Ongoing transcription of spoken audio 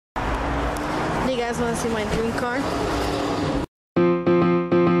guys want to see my dream car?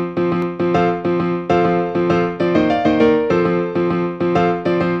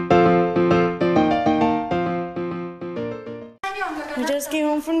 I just came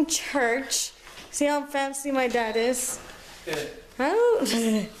home from church. See how fancy my dad is? Oh.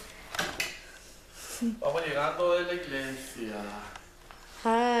 Vamos llegando de la iglesia.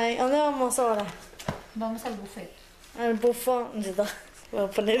 Hi, ¿dónde vamos ahora? Vamos al buffet. Al buffet. Voy a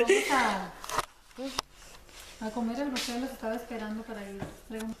poner. Vamos a comer al buffet, los estaba esperando para ir.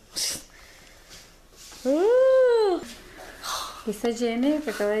 Aquí está Jenny, que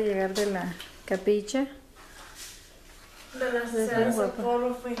acaba de llegar de la capilla. De la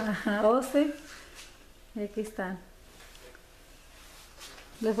Socorro fui. Ajá, sí. Y aquí están.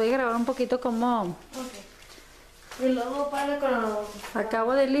 Les voy a grabar un poquito como... Y luego para con...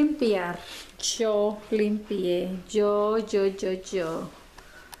 Acabo de limpiar. Yo limpié. Yo.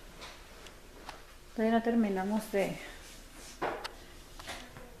 Todavía no terminamos de...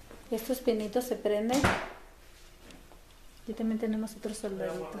 Estos pinitos se prenden. Y también tenemos otros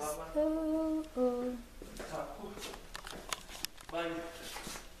soldaditos.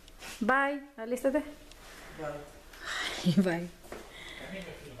 Bye. Alístate. Bye.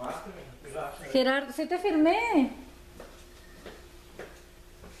 Gerardo, sí te firmé.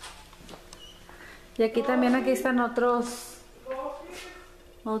 Y aquí también, aquí están otros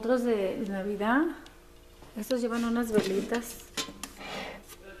de Navidad. Estos llevan unas velitas.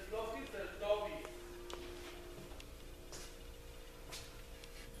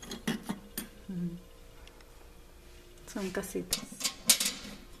 Son casitas.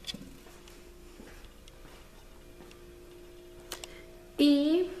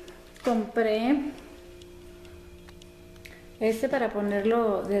 Y compré este para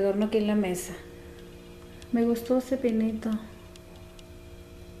ponerlo de adorno aquí en la mesa. Me gustó ese pinito.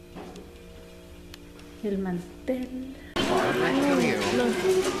 El mantel.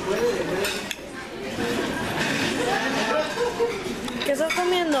 ¿Qué estás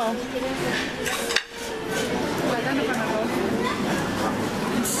comiendo? Plátano con arroz.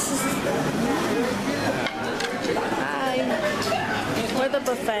 Hi. We're the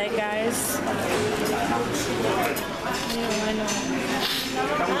buffet, guys. Bueno.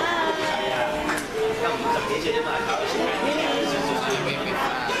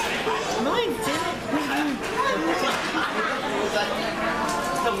 No, I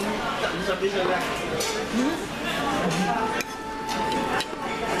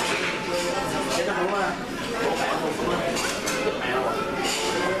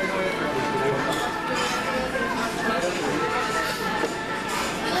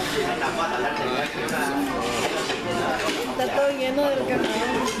está todo lleno del canal.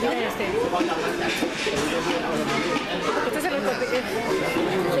 Mira este. Este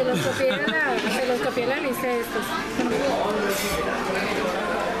se los copié a la lista estos.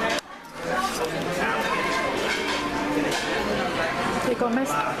 ¿Qué comes?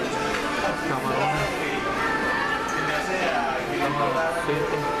 Camarones.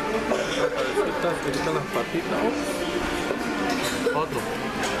 Se quitan las patitas. Otro.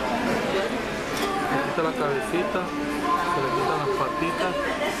 Se quita la cabecita, se le quitan las patitas,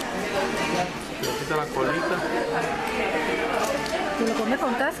 se le quita la colita. ¿Y lo comes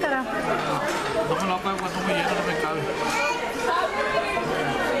con cáscara? No me lo hago cuando muy lleno, no me cabe.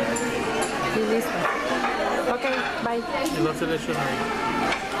 Y listo. Ok, bye. Y lo selecciono ahí.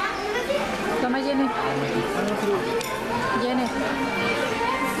 Toma, Jenny. Jenny.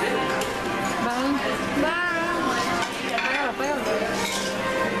 Bye.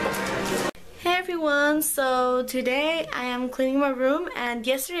 Hey everyone, so today I am cleaning my room, and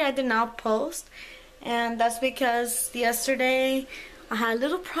yesterday I did not post, and that's because yesterday I had a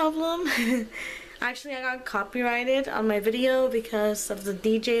little problem. Actually, I got copyrighted on my video because of the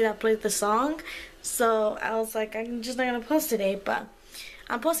DJ that played the song, so I was like, I'm just not gonna post today, but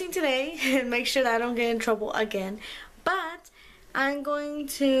I'm posting today and make sure that I don't get in trouble again. But I'm going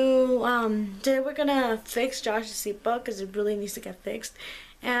to, today we're gonna fix Josh's seatbelt because it really needs to get fixed,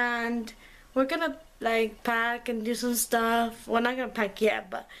 and we're gonna like pack and do some stuff. Well, not gonna pack yet,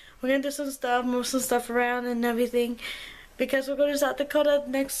 but we're gonna do some stuff, move some stuff around and everything, because we're going to South Dakota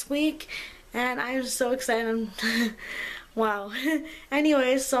next week, and I'm so excited. Wow.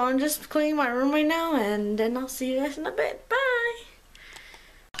 Anyways, so I'm just cleaning my room right now, and then I'll see you guys in a bit. Bye.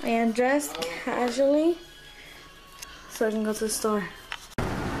 I am dressed casually so I can go to the store.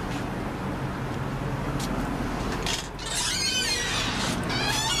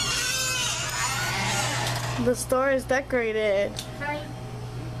 The store is decorated. Hi.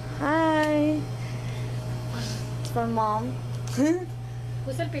 Hi. It's my mom.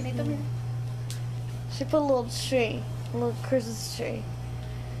 Puse el pinito, mira. She put a little tree, a little Christmas tree.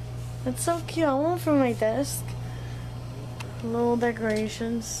 That's so cute. I want one for my desk. Little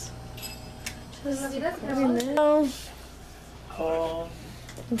decorations. Just putting it. Oh. Oh,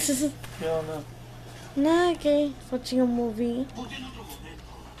 ¿qué onda? Nah, okay. Watching a movie.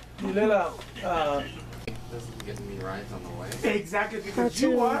 Milela, This is getting me rides on the way. exactly, because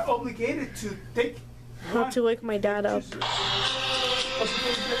you are obligated to take. How to wake my dad up.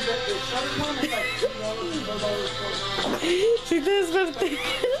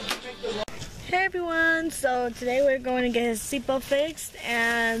 Hey everyone, so today we're going to get his seatbelt fixed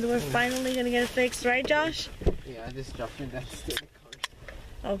and we're finally going to get it fixed, right Josh? Yeah, I just dropped in that stupid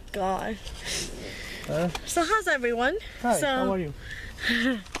car. Oh god. So how's everyone? Hi, so, how are you?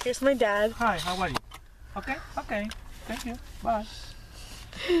 Here's my dad. Hi, how are you? Okay, okay. Thank you. Bye.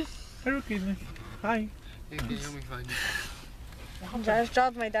 Merry Christmas. Hi. Hey, can you help me find you? Josh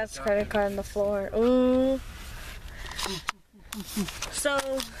dropped my dad's credit card on the floor. Ooh. So,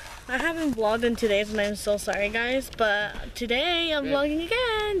 I haven't vlogged in 2 days and I'm so sorry guys, but today I'm vlogging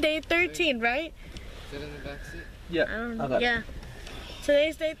again. Day 13, right? Sit in the back seat. Yeah. I don't know. Yeah.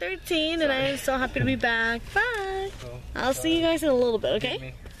 Today's day 13 and I am so happy to be back. Bye. Cool. I'll see you guys in a little bit,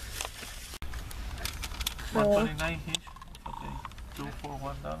 okay? 129 each. Okay. 2 for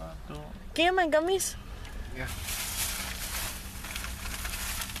 $1. 2. Can you have my gummies? Yeah.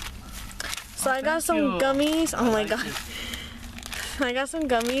 So I got some you. gummies. Oh my god. I got some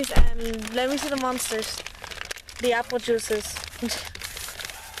gummies and let me see the monsters. The apple juices.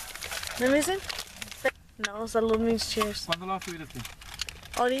 Let me see. No, saludos, cheers. ¿Cuándo lo vas a subir a ti?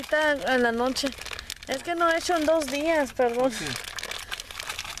 Ahorita en la noche. Es que no he hecho en 2 días, perdón. Sí.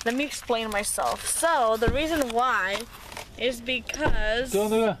 Let me explain myself. So, the reason why is because... ¿Qué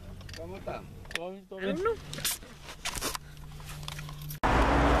onda? ¿Cómo está? ¿Todo bien? ¿Todo I bien? don't know.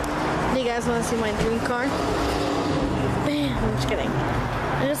 Do you guys want to see my dream car? I'm just kidding.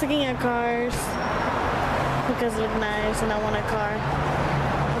 I'm just looking at cars because they look nice and I want a car.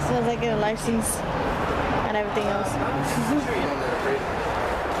 As soon as I get a license and everything else.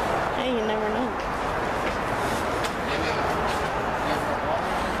 Hey, you never know.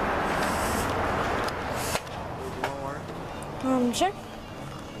 Sure.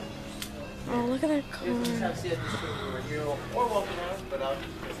 Oh, look at that car.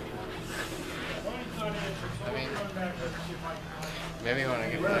 I mean, maybe when I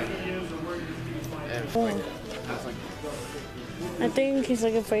get mine. Oh, That's like, I think he's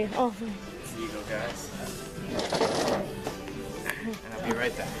looking for you. Oh. here you go, guys. And I'll be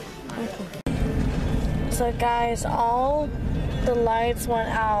right there. So guys, all the lights went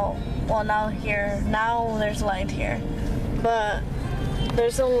out. Well, now there's light here. But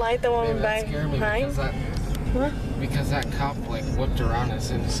there's a light that Maybe went that back scared me behind. because that cop like whipped around as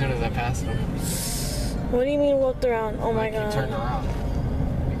soon as I passed him. What do you mean whipped around? Oh my Like, he turned god. around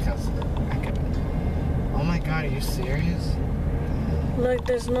because I could. Oh my god, are you serious? Look,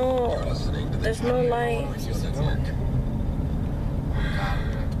 there's no light. Oh god, I'm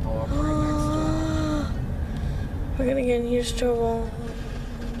gonna have to pull up right next to him. We're gonna get in huge trouble.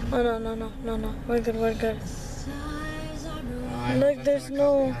 Oh no. We're good. Oh, I hope Look, that's there's not a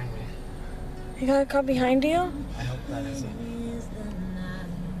no- cop behind me. You got a car behind you? I hope that isn't.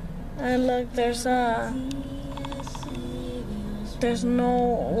 And look, there's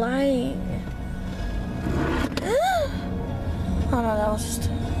no light. Oh no, that was just...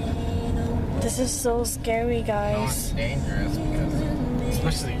 This is so scary, No, it's guys. dangerous because,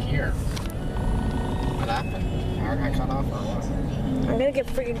 especially here. What happened? Our guy cut off or what? I'm gonna get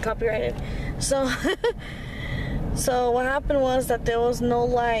freaking copyrighted. So, so what happened was that there was no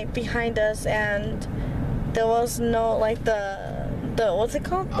light behind us, and there was no like the what's it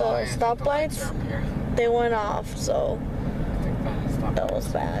called? Oh, The yeah, stoplights. the lights are up here. They went off, so I think that was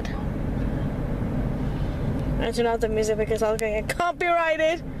bad. I turned off the music because I was gonna get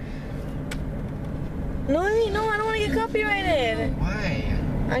copyrighted. No, I don't want to get copyrighted. Why?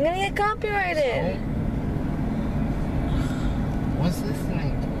 I'm gonna get copyrighted. So? What's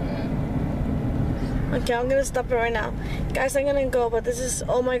listening to it? Okay, I'm gonna stop it right now. Guys, I'm gonna go, but this is,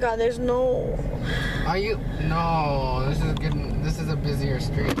 oh my god, there's no... Are you? No, this is a busier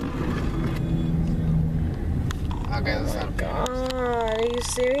street. Okay, let's not. God, are you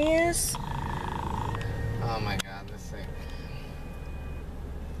serious? Oh my god, this thing.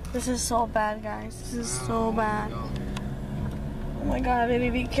 This is so bad, guys. This is so bad. No. Oh my god, baby,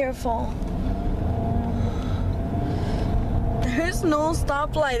 be careful. There's no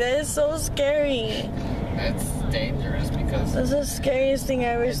stoplight. That is so scary. It's dangerous because This is the scariest thing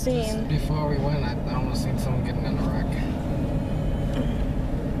I've ever just seen. before we went, I almost seen someone getting in a wreck.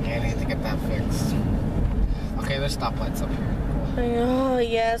 Yeah, I need to get that fixed. there's stoplights up here. Cool. Oh,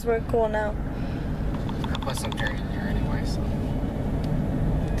 yes, we're cool now. I put some dirt in here anyway, so.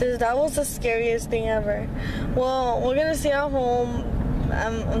 That was the scariest thing ever. Well, we're gonna see our home.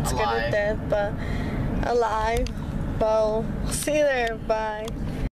 I'm scared to death, but alive. But we'll see you there. Bye.